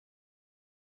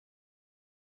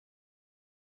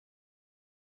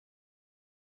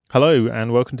Hello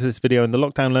and welcome to this video in the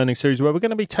Lockdown Learning Series where we're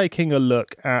going to be taking a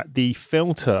look at the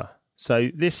filter. So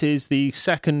this is the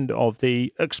second of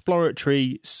the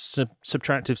exploratory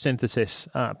subtractive synthesis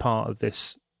part of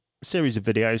this series of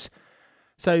videos.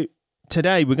 So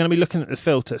today we're going to be looking at the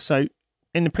filter. So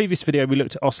in the previous video we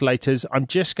looked at oscillators. I'm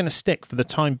just going to stick for the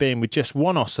time being with just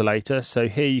one oscillator. So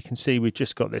here you can see we've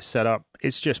just got this set up.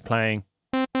 It's just playing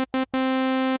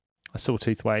a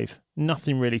sawtooth wave,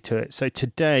 nothing really to it. So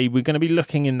today we're going to be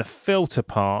looking in the filter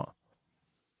part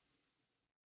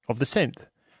of the synth.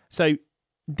 So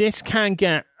this can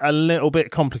get a little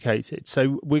bit complicated.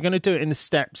 So we're going to do it in the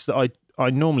steps that I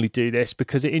normally do this,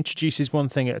 because it introduces one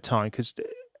thing at a time, because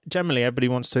generally everybody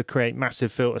wants to create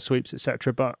massive filter sweeps,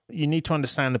 etc. But you need to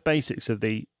understand the basics of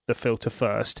the filter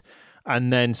first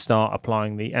and then start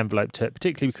applying the envelope to it,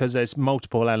 particularly because there's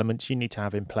multiple elements you need to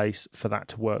have in place for that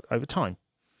to work over time.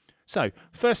 So,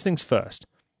 first things first,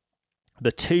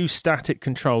 the two static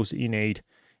controls that you need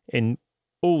in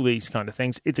all these kind of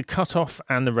things, it's a cutoff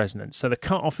and the resonance. So the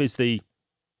cutoff is the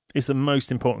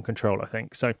most important control, I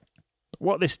think. So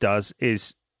what this does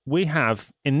is we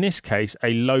have, in this case,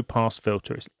 a low pass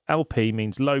filter. It's LP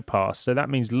means low pass, so that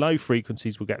means low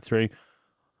frequencies will get through.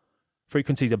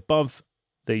 Frequencies above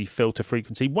the filter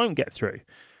frequency won't get through.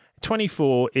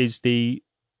 24 is the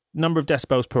number of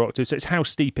decibels per octave, so it's how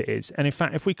steep it is. And in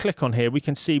fact, if we click on here, we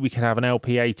can see we can have an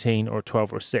LP 18 or a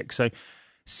 12 or a 6. So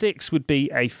 6 would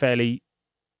be a fairly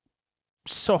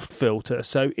soft filter,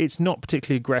 so it's not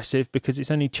particularly aggressive because it's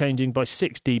only changing by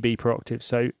 6 dB per octave.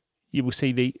 So you will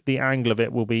see the angle of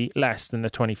it will be less than the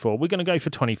 24. We're going to go for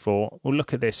 24. We'll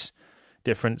look at this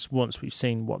difference once we've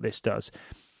seen what this does.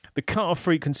 The cutoff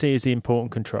frequency is the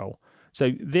important control.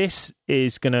 So this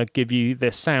is going to give you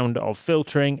the sound of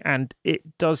filtering, and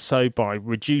it does so by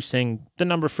reducing the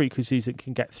number of frequencies it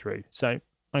can get through. So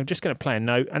I'm just going to play a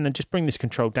note and then just bring this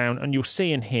control down, and you'll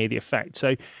see and hear the effect.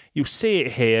 So you'll see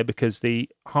it here because the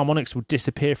harmonics will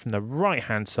disappear from the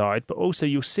right-hand side, but also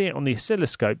you'll see it on the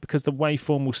oscilloscope because the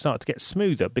waveform will start to get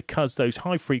smoother because those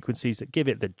high frequencies that give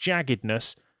it the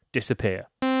jaggedness disappear.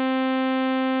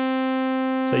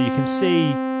 So you can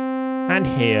see and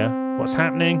hear what's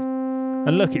happening.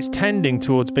 And look, it's tending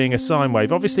towards being a sine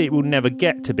wave. Obviously, it will never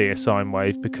get to be a sine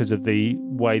wave because of the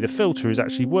way the filter is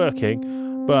actually working.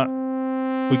 But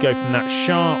we go from that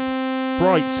sharp,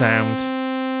 bright sound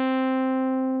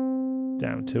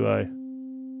down to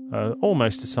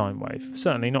almost a sine wave.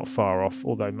 Certainly not far off,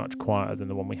 although much quieter than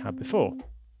the one we had before.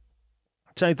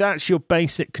 So that's your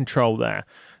basic control there.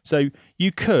 So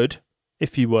you could,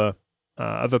 if you were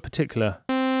of a particular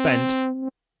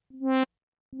bent,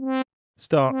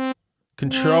 start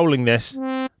controlling this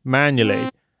manually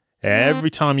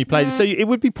every time you played it. So it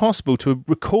would be possible to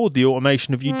record the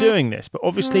automation of you doing this, but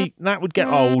obviously that would get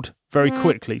old very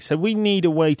quickly. So we need a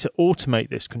way to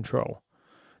automate this control.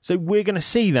 So we're going to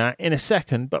see that in a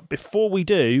second, but before we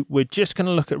do, we're just going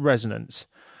to look at resonance.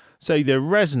 So the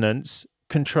resonance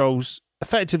controls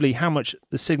effectively how much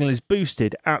the signal is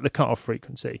boosted at the cutoff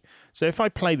frequency. So if I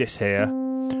play this here,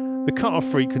 the cutoff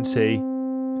frequency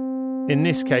in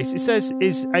this case, it says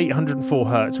is 804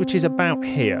 hertz, which is about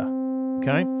here.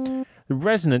 Okay, the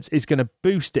resonance is going to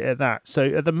boost it at that. So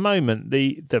at the moment,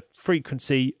 the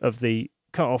frequency of the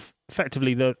cutoff,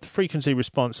 effectively the frequency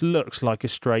response looks like a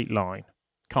straight line,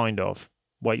 kind of.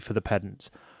 Wait for the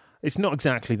pedants. It's not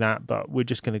exactly that, but we're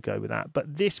just going to go with that.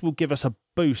 But this will give us a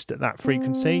boost at that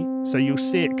frequency. So you'll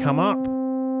see it come up.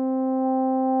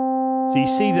 So you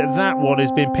see that one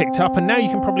is being picked up, and now you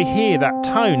can probably hear that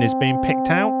tone is being picked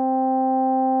out.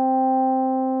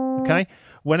 Okay,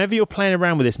 whenever you're playing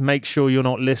around with this, make sure you're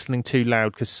not listening too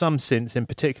loud, because some synths in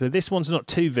particular, this one's not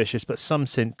too vicious, but some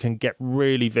synths can get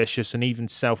really vicious and even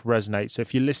self-resonate. So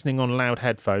if you're listening on loud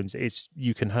headphones,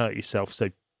 you can hurt yourself, so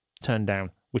turn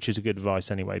down, which is a good advice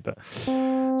anyway. But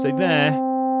so there,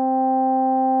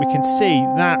 we can see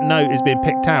that note is being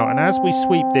picked out, and as we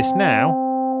sweep this now,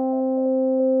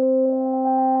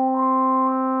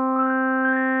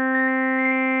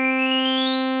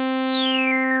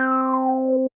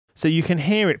 so you can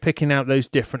hear it picking out those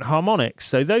different harmonics.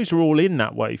 So those are all in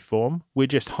that waveform. We're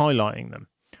just highlighting them.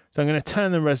 So I'm going to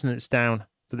turn the resonance down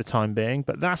for the time being,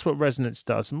 but that's what resonance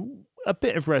does. And a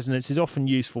bit of resonance is often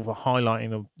useful for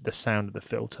highlighting the sound of the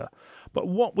filter. But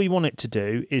what we want it to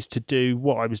do is to do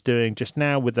what I was doing just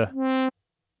now with the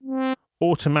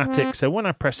automatic. So when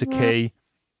I press a key,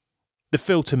 the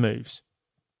filter moves.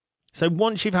 So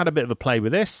once you've had a bit of a play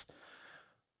with this,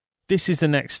 this is the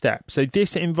next step. So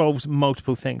this involves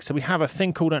multiple things. So we have a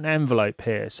thing called an envelope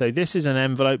here. So this is an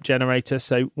envelope generator.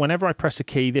 So whenever I press a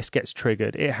key, this gets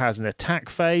triggered. It has an attack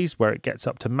phase where it gets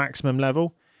up to maximum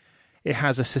level. It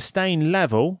has a sustain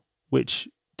level, which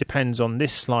depends on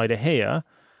this slider here,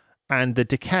 and the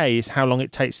decay is how long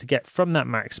it takes to get from that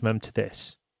maximum to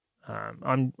this.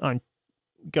 I'm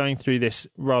going through this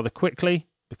rather quickly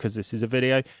because this is a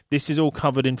video. This is all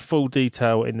covered in full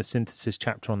detail in the synthesis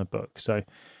chapter on the book. So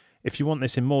if you want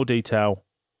this in more detail,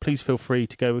 please feel free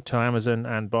to go to Amazon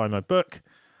and buy my book.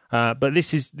 But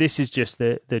this is just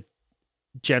the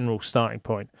general starting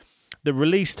point. The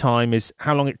release time is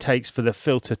how long it takes for the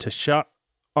filter to shut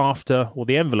after, or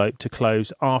the envelope to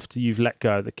close after you've let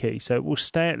go of the key. So it will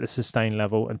stay at the sustain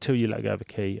level until you let go of the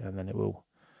key, and then it will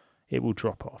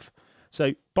drop off.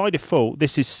 So by default,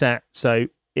 this is set so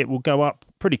it will go up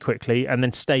pretty quickly and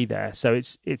then stay there. So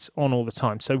it's on all the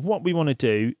time. So what we want to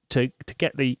do to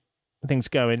get the things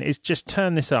going is just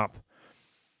turn this up.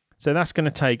 So that's going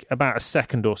to take about a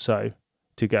second or so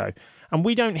to go. And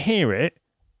we don't hear it.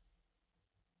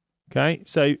 Okay,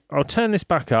 so I'll turn this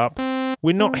back up.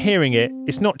 We're not hearing it.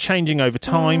 It's not changing over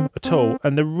time at all.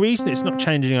 And the reason it's not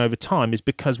changing over time is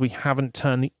because we haven't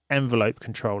turned the envelope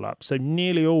control up. So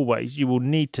nearly always you will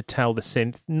need to tell the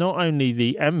synth not only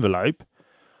the envelope,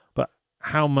 but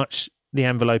how much the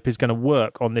envelope is going to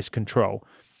work on this control.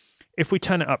 If we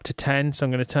turn it up to 10, so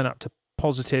I'm going to turn it up to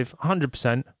positive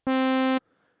 100%,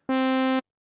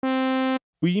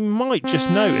 well, you might just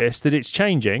notice that it's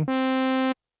changing,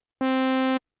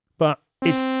 but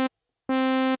the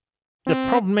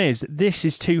problem is that this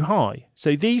is too high.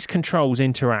 So these controls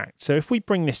interact. So if we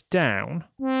bring this down,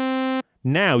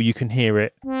 now you can hear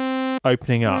it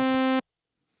opening up.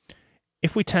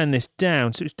 If we turn this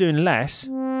down, so it's doing less,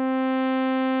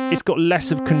 it's got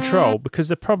less of control, because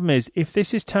the problem is if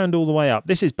this is turned all the way up,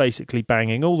 this is basically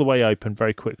banging all the way open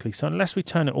very quickly. So unless we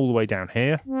turn it all the way down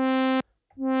here,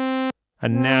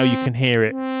 and now you can hear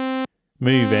it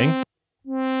moving.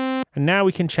 And now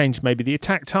we can change maybe the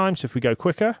attack time. So if we go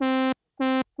quicker,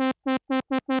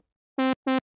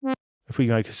 if we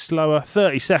go slower,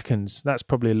 30 seconds, that's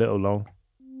probably a little long.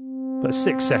 But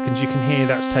 6 seconds, you can hear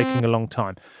that's taking a long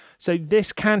time. So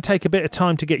this can take a bit of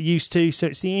time to get used to. So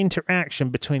it's the interaction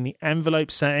between the envelope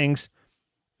settings,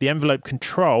 the envelope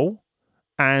control,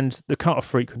 and the cutoff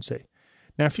frequency.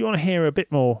 Now, if you want to hear a bit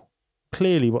more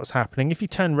clearly what's happening, if you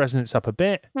turn resonance up a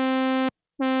bit,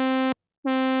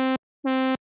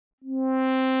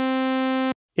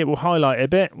 it will highlight a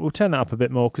bit. We'll turn that up a bit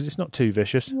more because it's not too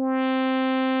vicious.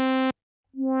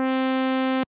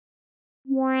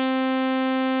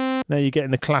 Now you're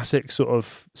getting the classic sort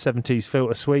of 70s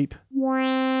filter sweep.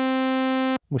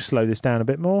 We'll slow this down a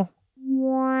bit more.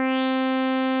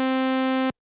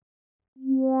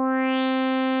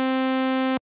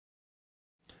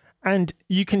 And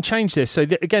you can change this. So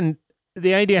again,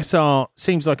 the ADSR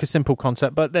seems like a simple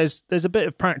concept, but there's a bit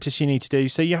of practice you need to do.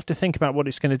 So you have to think about what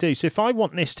it's going to do. So if I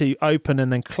want this to open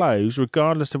and then close,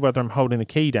 regardless of whether I'm holding the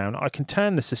key down, I can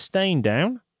turn the sustain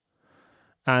down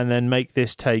and then make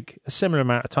this take a similar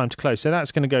amount of time to close. So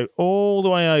that's going to go all the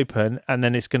way open, and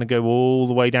then it's going to go all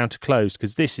the way down to close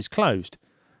because this is closed.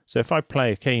 So if I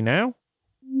play a key now,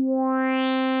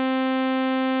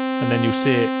 and then you'll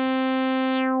see it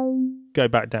go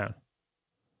back down.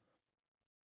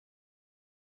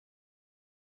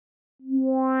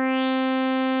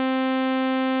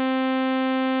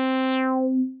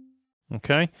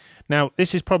 Okay, now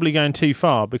this is probably going too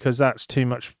far because that's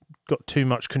got too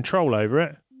much control over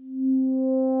it.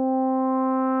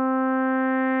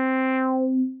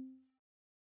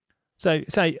 So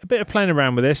say a bit of playing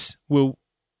around with this will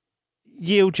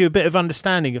yield you a bit of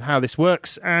understanding of how this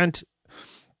works, and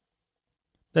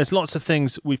there's lots of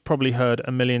things we've probably heard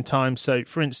a million times. So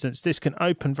for instance, this can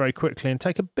open very quickly and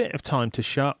take a bit of time to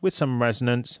shut with some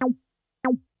resonance,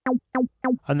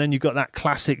 and then you've got that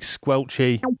classic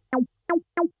squelchy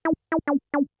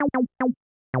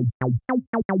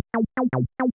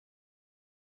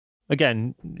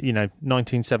again,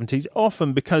 1970s,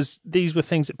 often because these were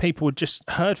things that people had just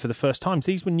heard for the first time.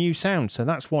 These were new sounds, so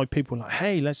that's why people were like,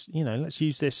 hey, let's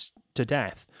use this to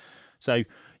death. So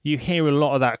you hear a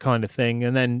lot of that kind of thing,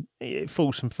 and then it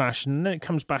falls from fashion, and then it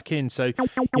comes back in. So,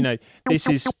 this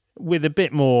is with a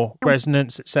bit more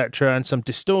resonance, etc., and some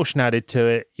distortion added to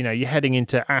it. You're heading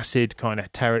into acid kind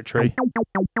of territory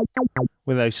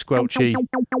with those squelchy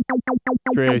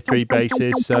 303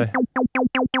 basses.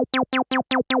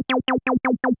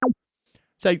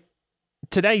 So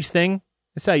today's thing,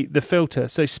 say the filter.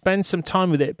 So spend some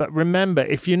time with it. But remember,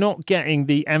 if you're not getting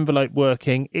the envelope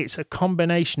working, it's a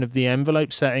combination of the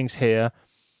envelope settings here,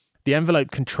 the envelope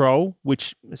control,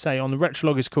 which say on the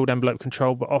Retrolog is called envelope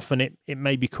control, but often it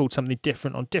may be called something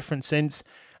different on different synths,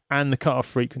 and the cutoff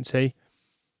frequency.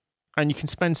 And you can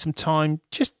spend some time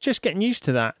just getting used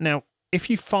to that. Now, if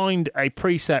you find a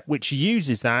preset which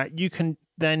uses that, you can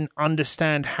then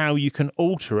understand how you can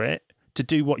alter it to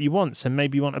do what you want. So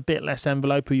maybe you want a bit less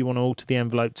envelope, or you want to alter the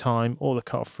envelope time or the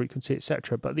cutoff frequency,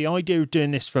 etc. But the idea of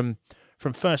doing this from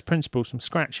first principles, from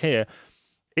scratch here,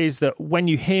 is that when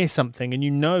you hear something and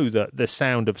you know that the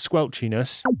sound of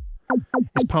squelchiness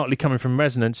is partly coming from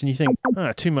resonance, and you think,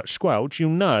 too much squelch, you'll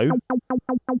know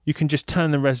you can just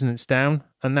turn the resonance down,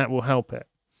 and that will help it.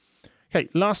 Okay,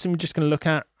 last thing we're just going to look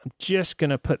at, I'm just going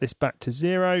to put this back to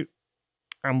 0,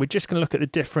 and we're just going to look at the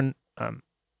different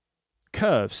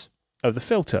curves of the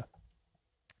filter.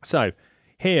 So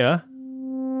here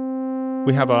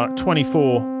we have our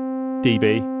 24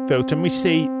 dB filter, and we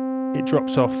see it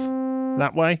drops off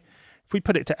that way. If we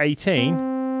put it to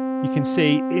 18, you can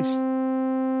see it's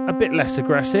a bit less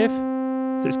aggressive,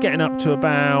 so it's getting up to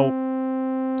about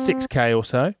 6K or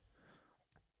so.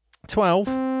 12,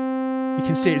 you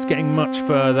can see it's getting much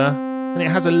further, and it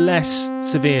has a less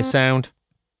severe sound.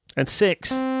 And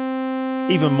 6,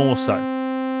 even more so.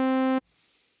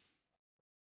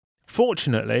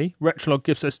 Fortunately, Retrolog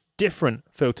gives us different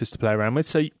filters to play around with.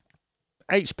 So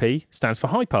HP stands for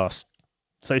high pass.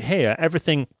 So here,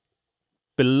 everything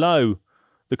below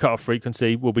the cutoff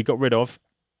frequency will be got rid of,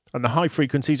 and the high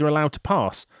frequencies are allowed to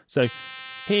pass. So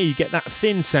here you get that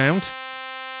thin sound,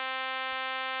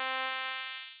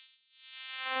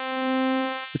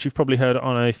 which you've probably heard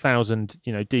on 1,000,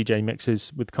 DJ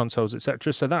mixes with consoles,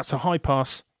 etc. So that's a high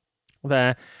pass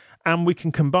there, and we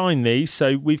can combine these.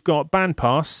 So we've got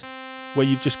bandpass, where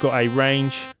you've just got a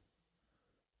range,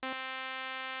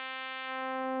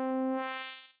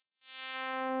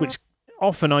 which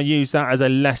often I use that as a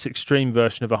less extreme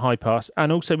version of a high pass.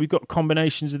 And also we've got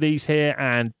combinations of these here,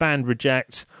 and band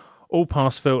reject, all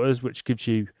pass filters, which gives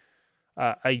you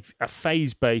a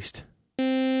phase-based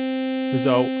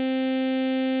result.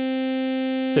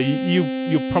 So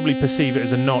you'll probably perceive it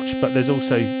as a notch, but there's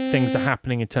also things that are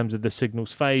happening in terms of the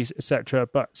signal's phase, etc.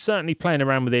 But certainly playing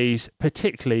around with these,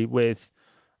 particularly with,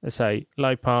 let's say,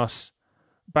 low pass,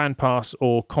 band pass,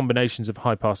 or combinations of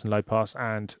high pass and low pass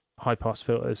and high pass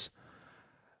filters.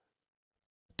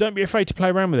 Don't be afraid to play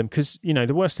around with them, because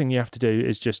the worst thing you have to do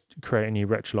is just create a new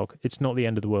Retrolog. It's not the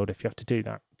end of the world if you have to do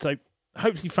that. So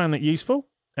hopefully you found that useful,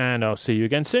 and I'll see you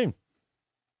again soon.